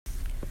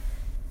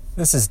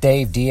This is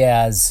Dave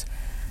Diaz.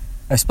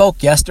 I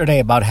spoke yesterday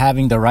about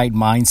having the right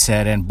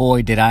mindset, and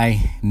boy, did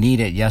I need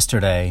it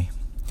yesterday.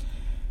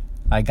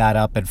 I got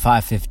up at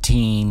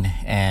 5:15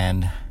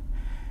 and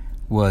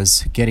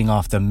was getting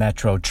off the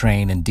metro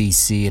train in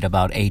D.C. at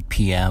about 8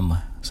 p.m.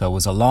 So it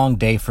was a long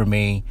day for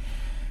me,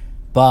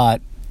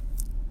 but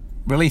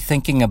really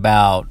thinking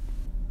about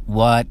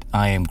what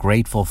I am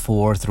grateful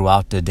for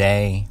throughout the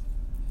day.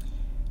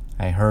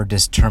 I heard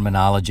this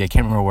terminology, I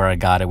can't remember where I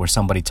got it, where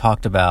somebody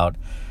talked about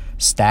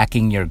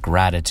stacking your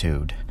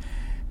gratitude,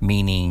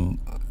 meaning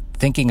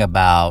thinking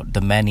about the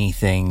many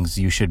things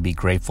you should be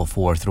grateful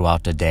for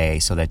throughout the day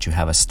so that you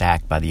have a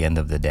stack by the end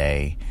of the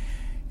day.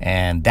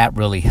 And that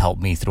really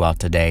helped me throughout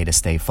the day to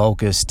stay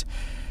focused,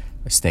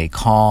 stay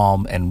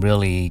calm, and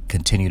really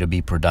continue to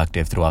be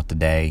productive throughout the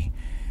day.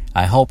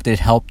 I hope it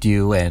helped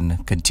you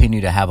and continue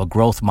to have a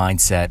growth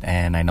mindset,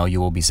 and I know you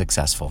will be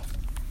successful.